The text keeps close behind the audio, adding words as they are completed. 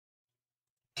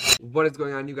What is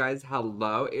going on, you guys?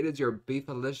 Hello, it is your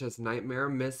beefalicious nightmare,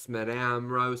 Miss Madame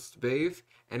Roast Beef,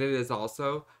 and it is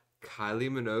also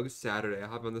Kylie Minogue Saturday. I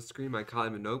have on the screen my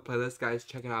Kylie Minogue playlist, guys.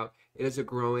 Check it out. It is a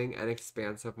growing and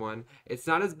expansive one. It's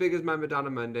not as big as my Madonna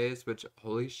Mondays, which,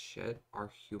 holy shit, are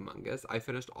humongous. I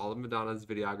finished all of Madonna's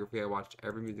videography. I watched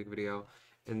every music video,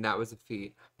 and that was a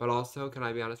feat. But also, can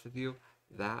I be honest with you?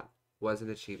 That was an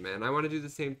achievement. And I want to do the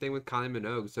same thing with Kylie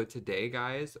Minogue. So today,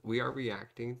 guys, we are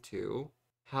reacting to...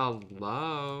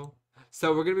 Hello.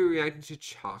 So we're going to be reacting to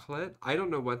Chocolate. I don't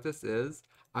know what this is.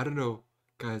 I don't know.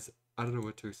 Guys, I don't know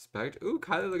what to expect. Ooh,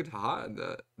 Kylie looked hot in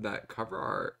that cover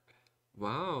art.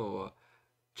 Wow.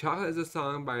 Chocolate is a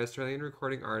song by Australian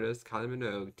recording artist Kylie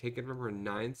Minogue, taken from her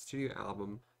 9th studio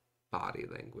album, Body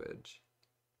Language.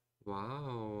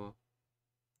 Wow.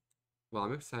 Well,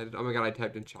 I'm excited. Oh my god, I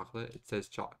typed in chocolate. It says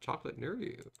chocolate near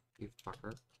you, you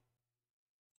fucker.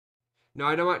 No,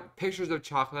 I don't want pictures of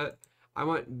chocolate. I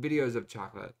want videos of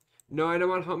chocolate. No, I don't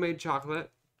want homemade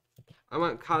chocolate. I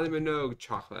want Kylie Minogue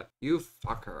chocolate. You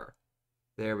fucker.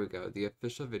 There we go. The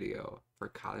official video for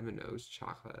Kylie Minogue's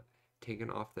Chocolate, taken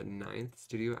off the 9th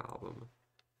studio album,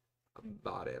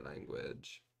 Body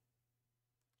Language.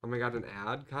 Oh my god, an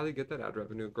ad? Kylie, get that ad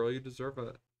revenue. Girl, you deserve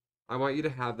it. I want you to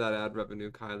have that ad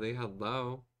revenue, Kylie.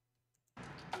 Hello.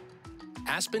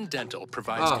 Aspen Dental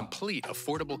provides complete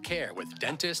affordable care with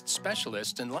dentists,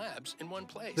 specialists, and labs in one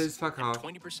place. Please fuck off.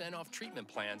 20% off treatment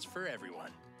plans for everyone.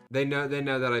 They know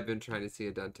that I've been trying to see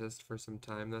a dentist for some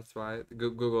time. That's why.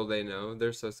 Google, they know.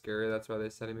 They're so scary. That's why they're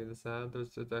sending me this ad.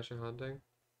 It's actually haunting.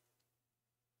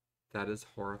 That is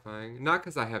horrifying. Not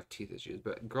because I have teeth issues,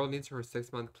 but girl needs her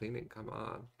 6-month cleaning. Come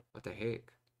on. What the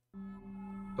heck?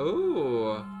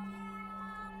 Ooh.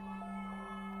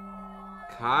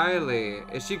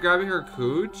 Kylie. Is she grabbing her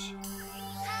cooch?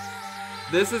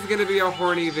 This is gonna be a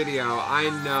horny video. I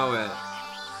know it.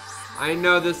 I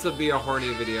know this will be a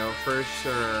horny video for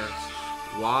sure.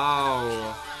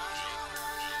 Wow.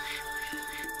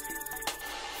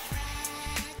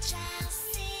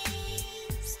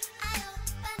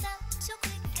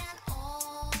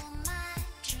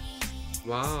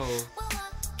 Wow.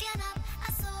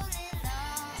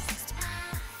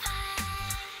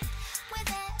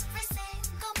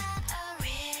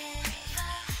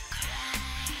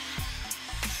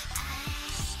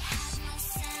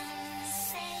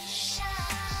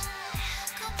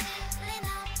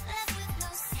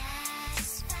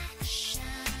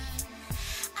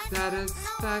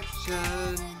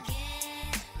 Satisfaction.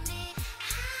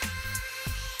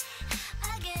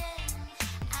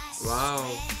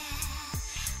 Wow.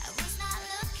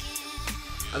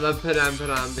 I love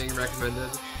Padam being recommended.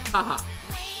 Haha.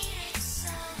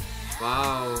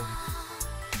 Wow.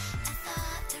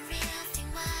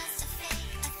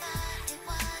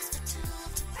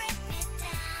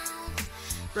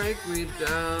 Break me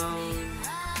down.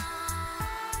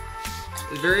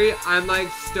 It's very, I'm like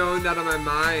stoned out of my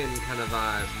mind kind of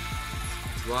vibe.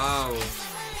 Wow.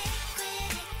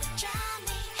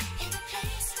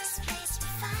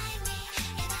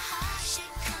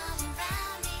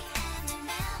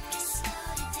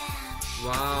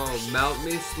 Wow, melt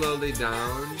me slowly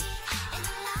down.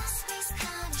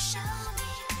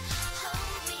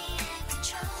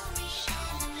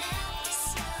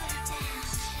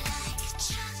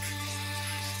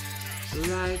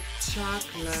 Like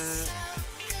chocolate.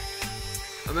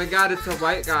 Oh my god, it's a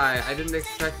white guy. I didn't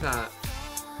expect that.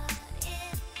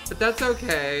 But that's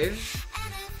okay.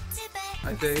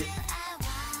 I think.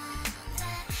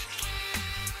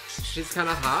 She's kind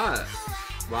of hot.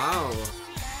 Wow.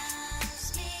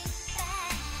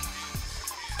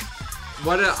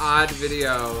 What an odd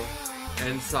video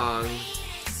and song.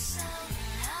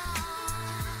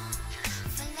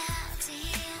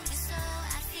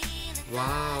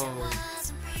 Wow.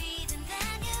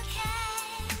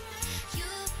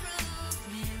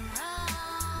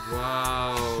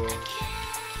 Wow.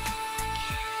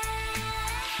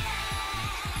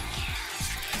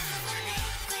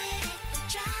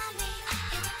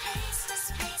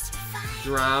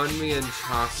 Drown me in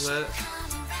chocolate.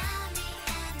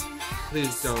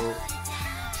 Please don't.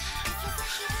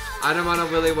 I don't want a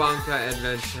Willy Wonka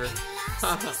adventure.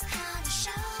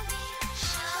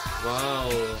 Wow.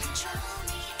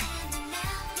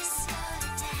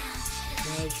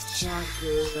 Like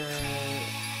chocolate.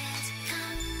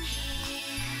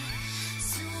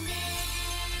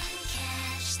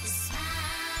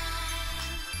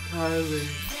 Kylie.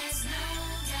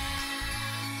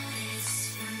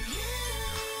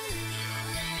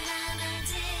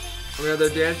 Oh my god, they're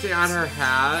dancing on her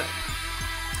hat.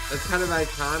 That's kind of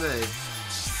iconic.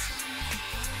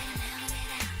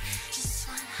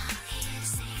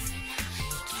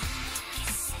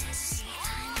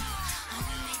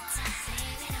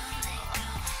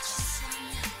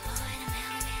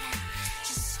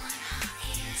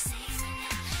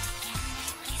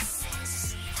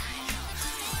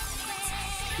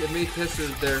 Give me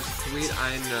kisses, they're sweet,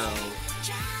 I know.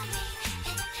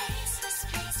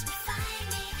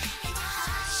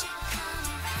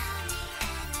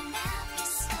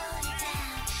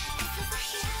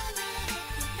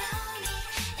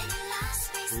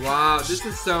 Wow, this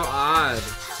is so odd.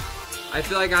 I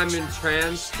feel like I'm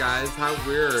entranced, guys. How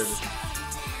weird.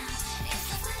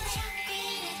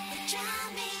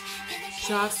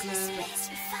 Chocolate.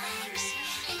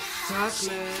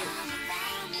 Chocolate.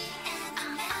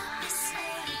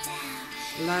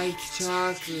 Like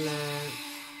chocolate.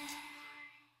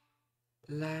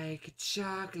 Like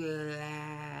chocolate.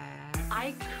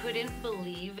 I couldn't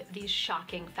believe these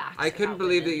shocking facts. I couldn't about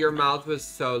believe women that your in mouth was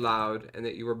so loud and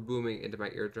that you were booming into my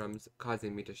eardrums,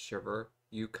 causing me to shiver.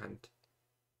 You cunt.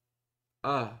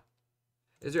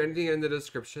 Is there anything in the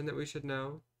description that we should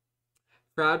know?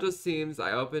 Fragile seems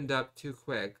I opened up too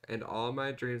quick, and all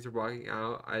my dreams were walking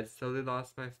out. I had slowly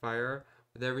lost my fire.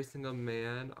 With every single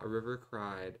man, a river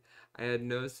cried. I had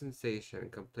no sensation,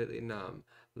 completely numb,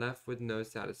 left with no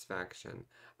satisfaction.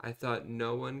 I thought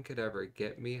no one could ever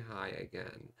get me high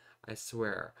again. I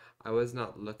swear, I was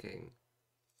not looking.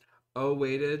 Oh,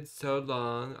 waited so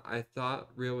long. I thought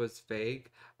real was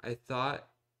fake. I thought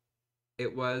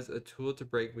it was a tool to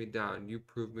break me down. You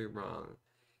proved me wrong.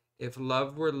 If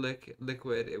love were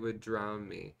liquid, it would drown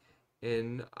me.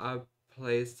 In a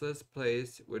placeless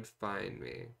place would find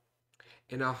me.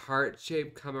 In a heart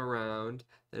shape come around,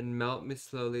 then melt me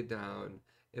slowly down.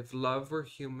 If love were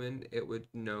human, it would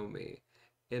know me.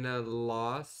 In a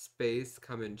lost space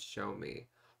come and show me.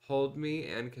 Hold me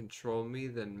and control me,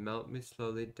 then melt me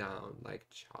slowly down like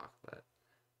chocolate.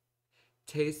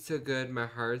 Tastes so good, my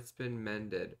heart's been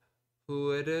mended. Who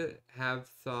would have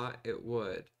thought it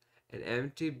would? An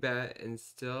empty bet, and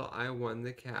still I won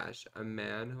the cash. A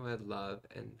man who I love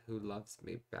and who loves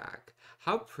me back.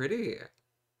 How pretty!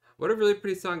 What a really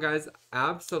pretty song, guys.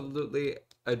 Absolutely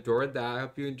adored that. I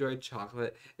hope you enjoyed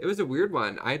Chocolate. It was a weird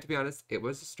one. I have to be honest, it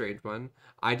was a strange one.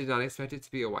 I did not expect it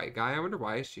to be a white guy. I wonder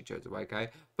why she chose a white guy.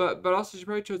 But also she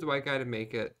probably chose a white guy to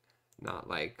make it not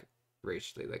like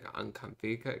racially like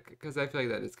uncomfy, because I feel like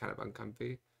that is kind of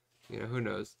uncomfy. You know, who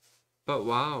knows? But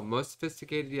wow, most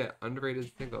sophisticated yet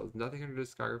underrated singles. Nothing in her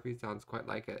discography sounds quite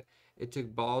like it. It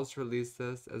took balls to release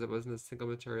this, as it wasn't a single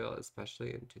material,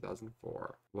 especially in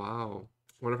 2004. Wow.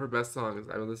 One of her best songs.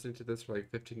 I've been listening to this for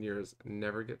like 15 years.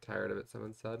 Never get tired of it,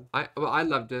 someone said. I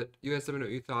loved it. You guys let me know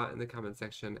what you thought in the comment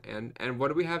section. And what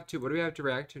do we have to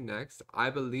react to next?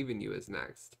 I Believe in You is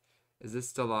next. Is this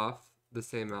still off the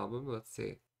same album? Let's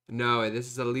see. No, this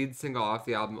is a lead single off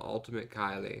the album Ultimate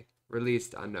Kylie,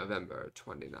 released on November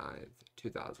 29th,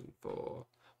 2004.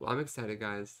 Well, I'm excited,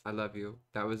 guys. I love you.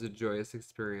 That was a joyous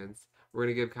experience. We're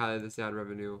going to give Kylie this ad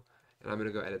revenue, and I'm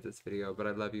going to go edit this video, but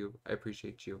I love you. I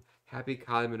appreciate you. Happy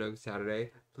Kylie Minogue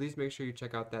Saturday. Please make sure you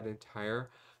check out that entire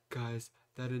Kylie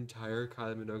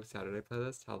Minogue Saturday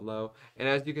playlist. Hello. And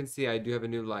as you can see, I do have a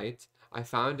new light. I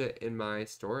found it in my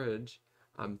storage.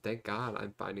 Thank God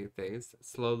I'm finding things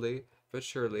slowly but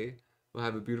surely. We'll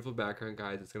have a beautiful background,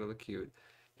 guys. It's going to look cute.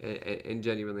 And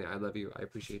genuinely, I love you. I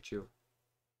appreciate you.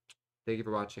 Thank you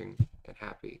for watching, and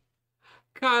happy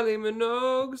Kylie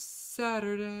Minogue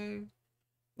Saturday.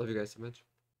 Love you guys so much.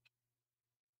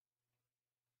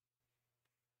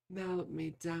 Melt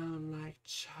me down like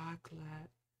chocolate.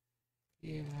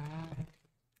 Yeah.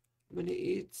 I'm gonna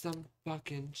eat some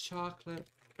fucking chocolate.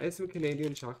 I had some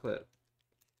Canadian chocolate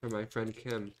from my friend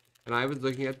Kim. And I was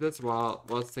looking at this while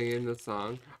singing the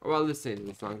song. Or while listening to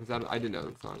the song, because I didn't know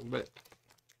the song. But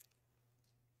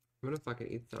I'm gonna fucking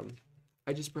eat some.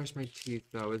 I just brushed my teeth,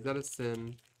 though. Is that a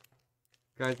sin?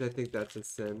 Guys, I think that's a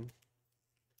sin.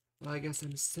 Well, I guess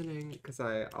I'm sinning, because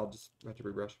I'll just have to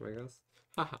rebrush them, I guess.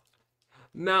 Haha.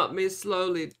 Melt me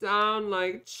slowly down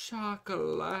like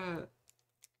chocolate.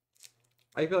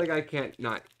 I feel like I can't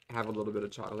not have a little bit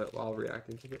of chocolate while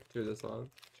reacting to the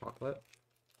song. Chocolate.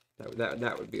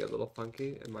 That would be a little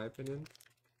funky, in my opinion.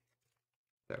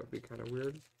 That would be kind of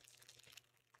weird.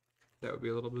 That would be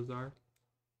a little bizarre.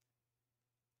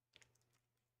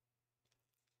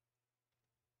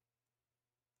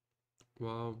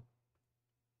 Wow.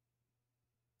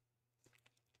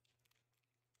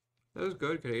 That was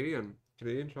good. Canadian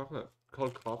chocolate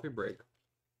called Coffee Break.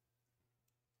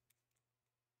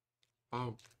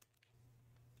 Wow.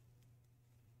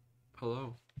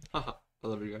 Hello. Haha. I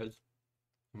love you guys.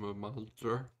 I'm a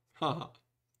monster. Haha.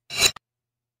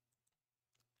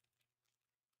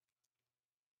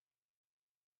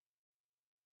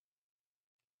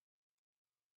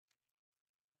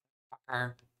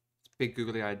 Big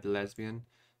googly-eyed lesbian.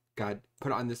 God,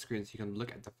 put it on the screen so you can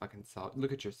look at the fucking self.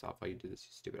 Look at yourself while you do this,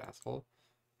 you stupid asshole.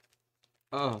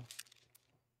 Oh.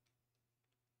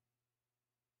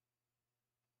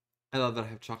 I love that I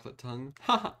have chocolate tongue.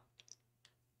 Haha.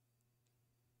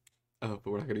 Oh,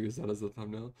 but we're not gonna use that as a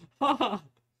thumbnail. Haha.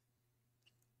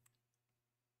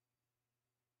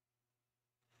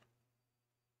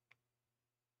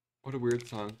 What a weird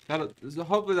song.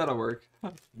 Hopefully that'll work.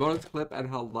 Bonus clip and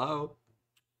hello.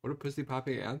 What a pussy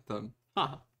poppy anthem.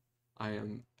 I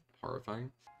am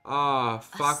horrifying. Oh,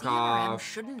 fuck off.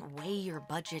 Shouldn't weigh your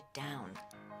budget down.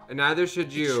 And neither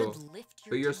should you. Lift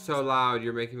But you're so loud,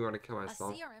 you're making me want to kill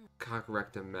myself. CRM Cock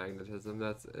rectum magnetism.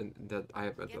 That I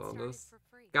have mental illness.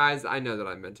 Guys, I know that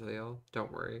I'm mentally ill.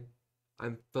 Don't worry.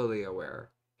 I'm fully aware.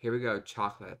 Here we go.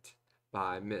 Chocolate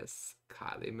by Miss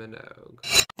Kylie Minogue.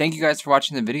 Thank you guys for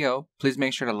watching the video. Please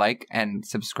make sure to like and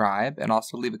subscribe and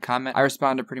also leave a comment. I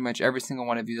respond to pretty much every single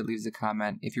one of you that leaves a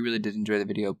comment. If you really did enjoy the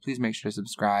video, please make sure to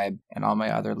subscribe, and all my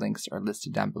other links are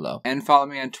listed down below. And follow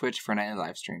me on Twitch for nightly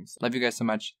live streams. Love you guys so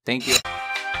much. Thank you.